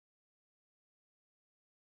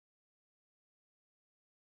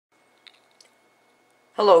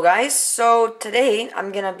Hello guys, so today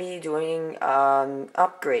I'm gonna be doing an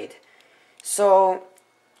upgrade. So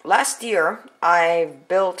last year I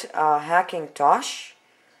built a Hackintosh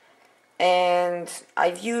and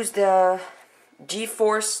I've used the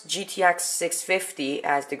GeForce GTX 650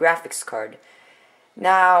 as the graphics card.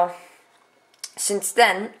 Now since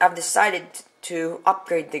then I've decided to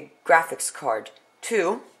upgrade the graphics card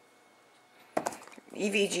to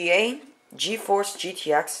EVGA GeForce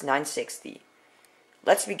GTX 960.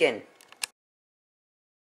 Let's begin.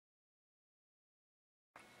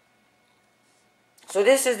 So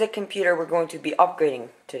this is the computer we're going to be upgrading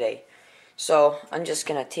today. So I'm just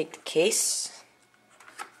gonna take the case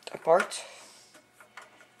apart,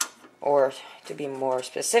 or to be more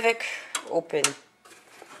specific, open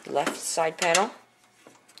the left side panel.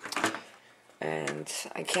 And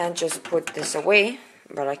I can't just put this away,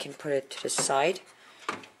 but I can put it to the side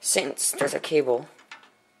since there's a cable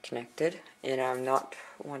connected and I'm not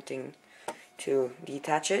wanting to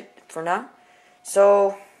detach it for now.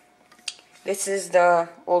 So this is the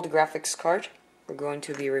old graphics card. We're going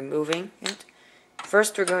to be removing it.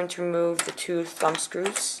 First we're going to remove the two thumb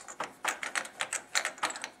screws.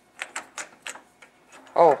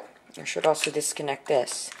 Oh, I should also disconnect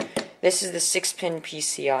this. This is the 6-pin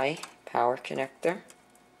PCI power connector.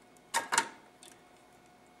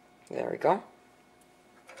 There we go.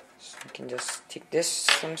 So I can just take this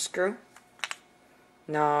thumb screw.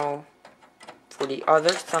 Now for the other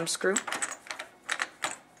thumb screw.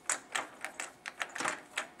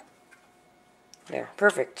 There,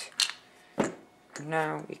 perfect.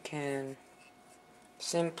 Now we can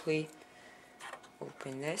simply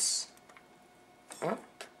open this up.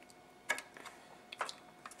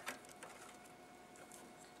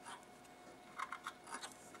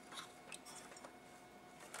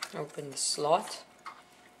 Open the slot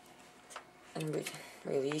and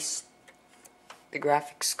release the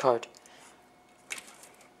graphics card.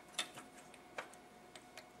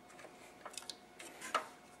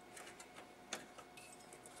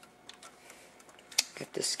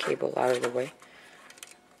 Get this cable out of the way.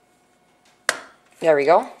 There we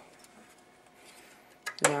go.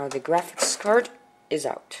 Now the graphics card is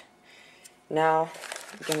out. Now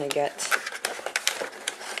I'm gonna get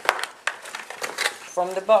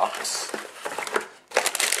from the box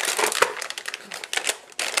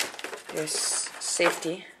this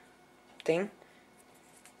safety thing.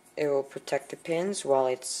 It will protect the pins while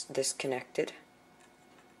it's disconnected.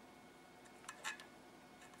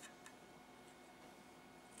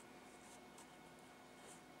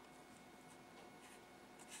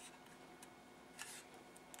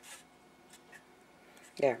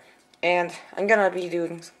 There. And I'm gonna be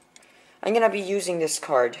using this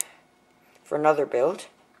card for another build,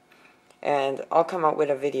 and I'll come out with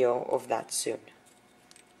a video of that soon.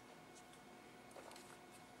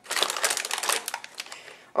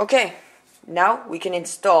 Okay, now we can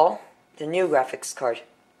install the new graphics card,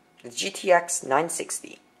 the GTX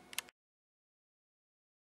 960.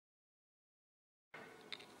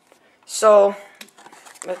 So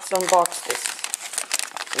let's unbox this.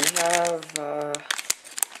 We have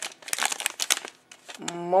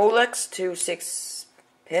Molex to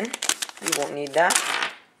 6-pin. You won't need that.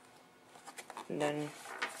 And then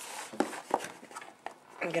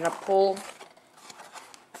I'm gonna pull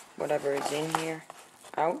whatever is in here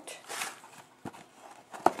out.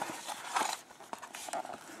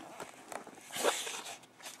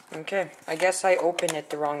 Okay, I guess I opened it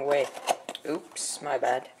the wrong way. Oops, my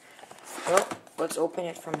bad. Well, let's open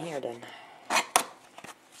it from here then.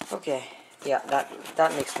 Okay, yeah, that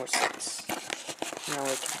makes more sense. Now we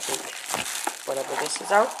can take whatever this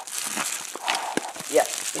is out. Yeah,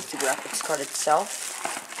 it's the graphics card itself.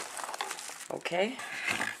 Okay.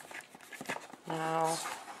 Now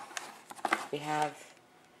we have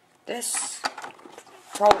this.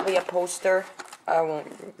 Probably a poster. I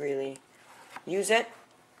won't really use it.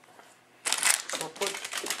 We'll put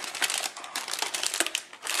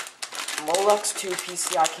Molex to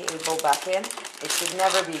PCI cable back in. It should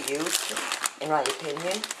never be used, in my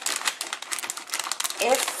opinion.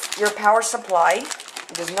 If your power supply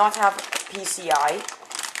does not have PCI,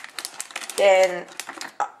 then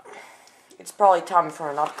it's probably time for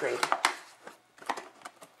an upgrade.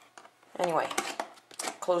 Anyway,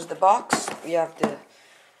 close the box. We have the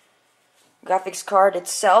graphics card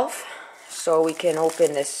itself, so we can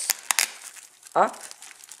open this up.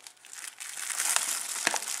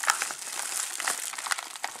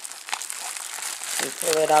 And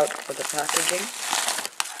pull it out of the packaging.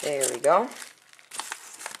 There we go.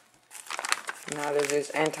 Now there's this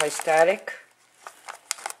anti-static,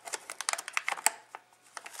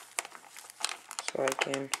 so I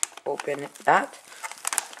can open that.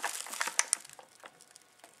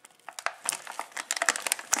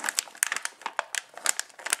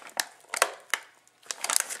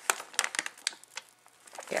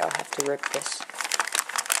 Okay, I'll have to rip this.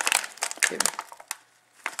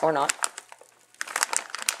 Or not.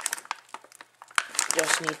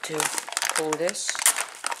 Just need to pull this.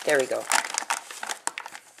 There we go.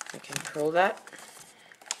 I can pull that.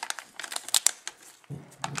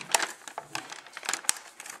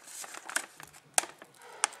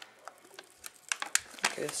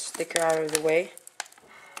 Get the sticker out of the way.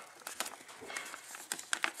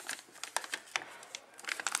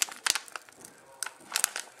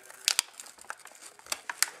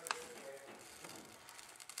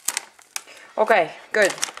 Okay,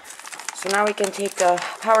 good. So now we can take the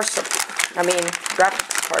graphics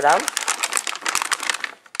card out.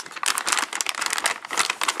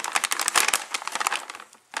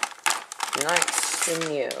 Nice and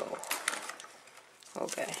new.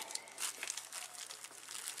 Okay.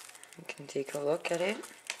 You can take a look at it.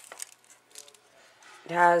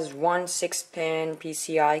 It has one 6-pin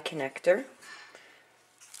PCI connector.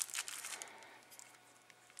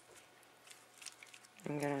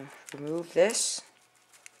 I'm gonna remove this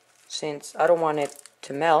since I don't want it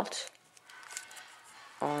to melt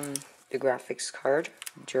on the graphics card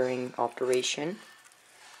during operation.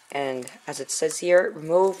 And as it says here,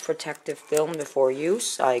 remove protective film before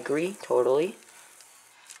use. I agree totally.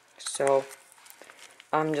 So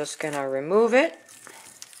I'm just gonna remove it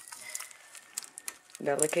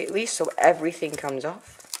delicately so everything comes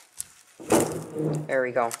off. There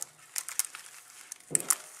we go.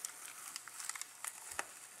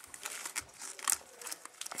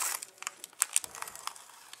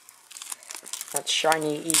 That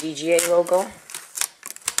shiny EVGA logo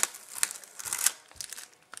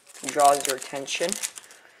draws your attention.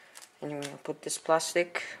 And you're going to put this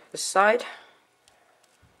plastic aside.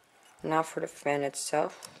 Now for the fan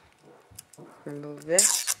itself. Remove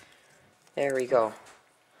this. There we go.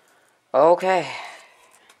 Okay.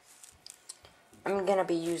 I'm going to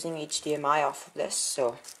be using HDMI off of this,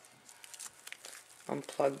 so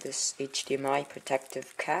unplug this HDMI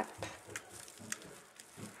protective cap.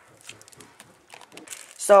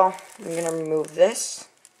 So, I'm going to remove this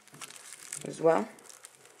as well.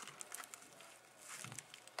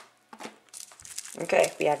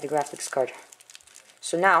 Okay, we have the graphics card.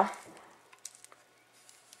 So now,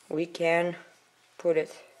 we can put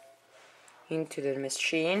it into the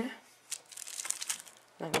machine.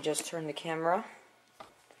 Let me just turn the camera.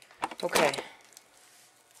 Okay.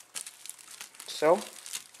 So,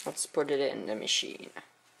 let's put it in the machine.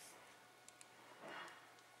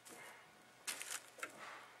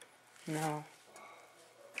 Now,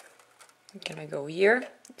 can I go here?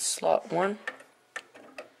 Slot 1.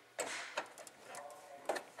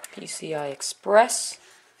 PCI Express.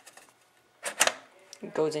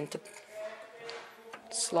 It goes into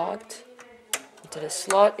slot. Into the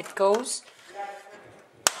slot it goes.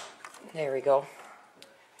 There we go.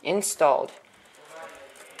 Installed.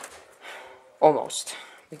 Almost.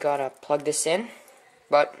 We gotta plug this in,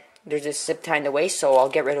 but there's this zip tie in the way, so I'll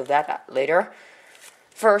get rid of that later.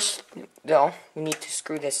 First, though, we need to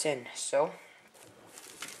screw this in, so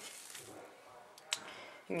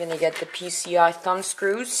I'm gonna get the PCI thumb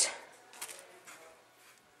screws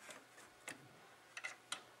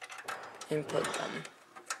and put them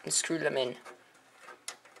and screw them in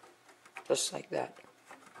just like that.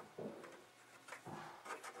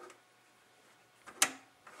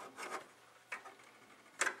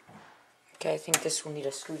 Okay, I think this will need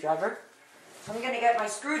a screwdriver. So I'm gonna get my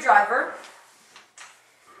screwdriver,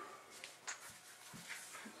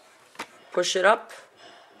 push it up,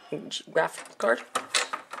 graphics card,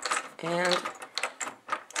 and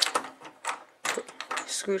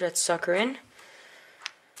screw that sucker in.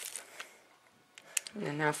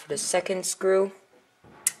 And now for the second screw.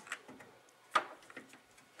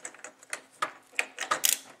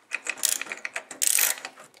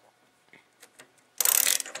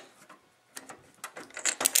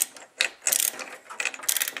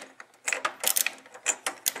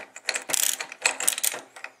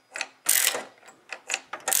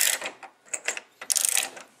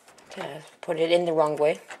 Okay, put it in the wrong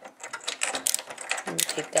way. Let me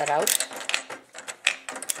take that out.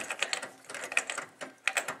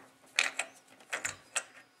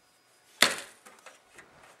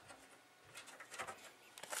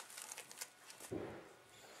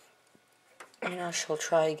 And I shall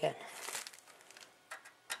try again.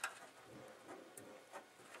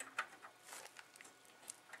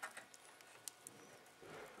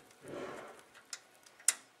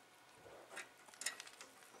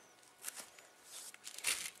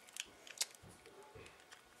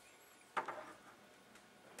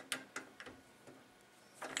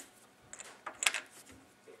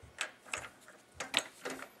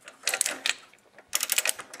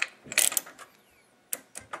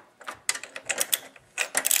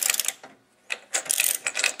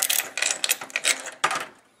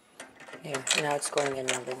 Here, now it's going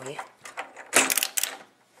another way.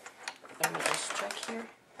 Let me just check here.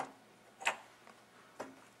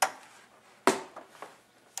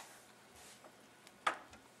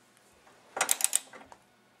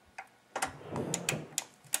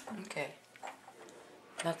 Okay,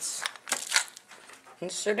 let's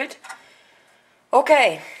insert it.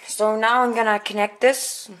 Okay, so now I'm gonna connect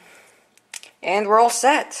this and we're all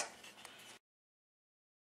set.